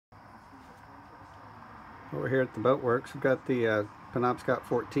Over here at the Boat Works, we've got the Penobscot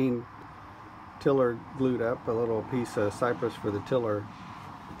 14 tiller glued up, a little piece of cypress for the tiller,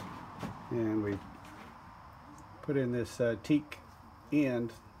 and we put in this teak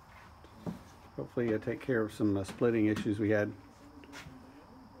end. Hopefully take care of some splitting issues we had.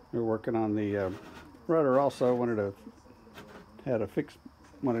 We're working on the rudder also. Wanted a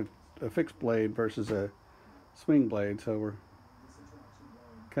fixed blade versus a swing blade, so we're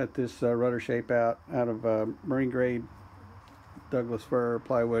cut this rudder shape out of marine grade Douglas fir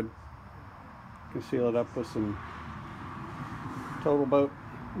plywood. You can seal it up with some TotalBoat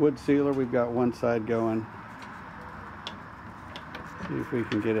Wood Sealer. We've got one side going. See if we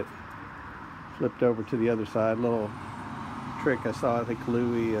can get it flipped over to the other side. Little trick I saw, I think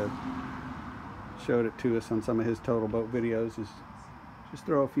Louis showed it to us on some of his TotalBoat videos, is just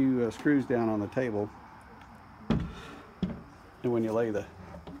throw a few screws down on the table, and when you lay the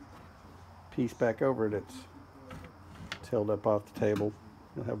piece back over it, it's held up off the table.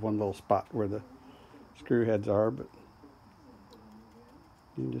 You'll have one little spot where the screw heads are, but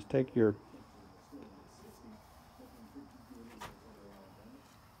you can just take your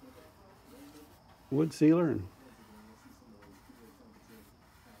wood sealer and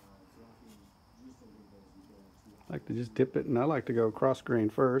like to just dip it, and I like to go cross grain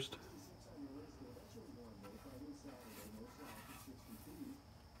first.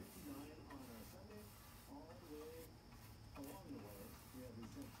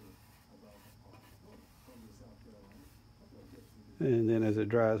 And then as it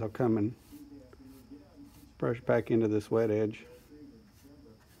dries, I'll come and brush back into this wet edge.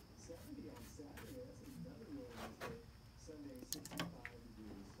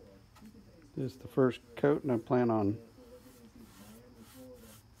 This is the first coat, and I plan on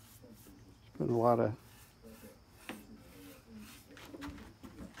putting a lot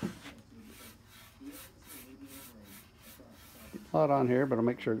on here, but I'll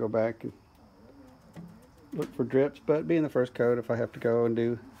make sure to go back and look for drips. But being the first coat, if I have to go and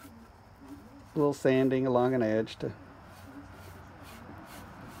do a little sanding along an edge to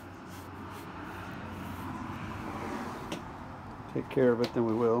take care of it, then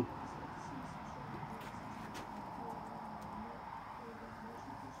we will.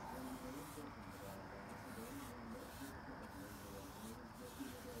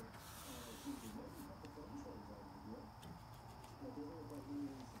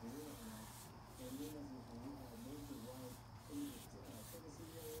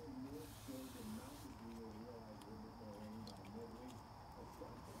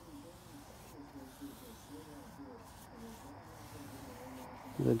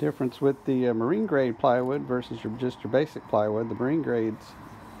 The difference with the marine grade plywood versus just your basic plywood, the marine grades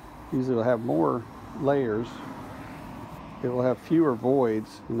usually will have more layers. It will have fewer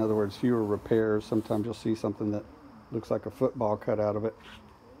voids, in other words, fewer repairs. Sometimes you'll see something that looks like a football cut out of it.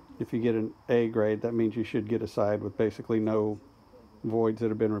 If you get an A grade, that means you should get a side with basically no voids that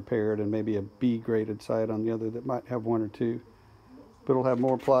have been repaired, and maybe a B graded side on the other that might have one or two. But it'll have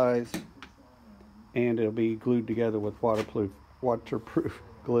more plies, and it'll be glued together with waterproof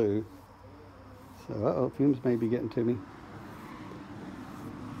glue. So, fumes may be getting to me.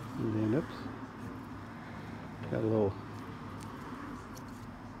 And then, oops, got a little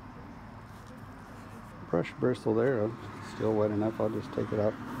brush bristle there. Still wet enough, I'll just take it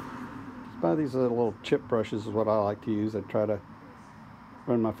out. Just buy these little chip brushes is what I like to use. I try to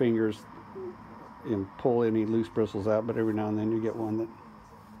run my fingers and pull any loose bristles out, but every now and then you get one that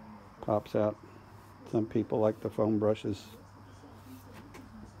pops out. Some people like the foam brushes.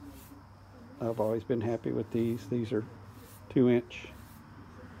 I've always been happy with these. These are 2-inch.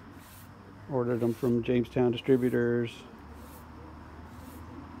 Ordered them from Jamestown Distributors,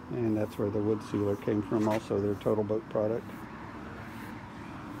 and that's where the wood sealer came from, also their TotalBoat product.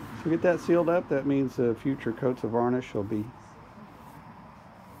 So get that sealed up. That means future coats of varnish will be,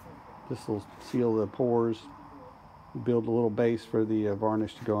 this will seal the pores, build a little base for the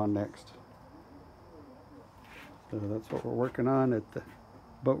varnish to go on next. So that's what we're working on at the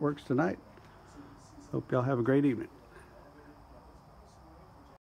Boat Works tonight. Hope y'all have a great evening.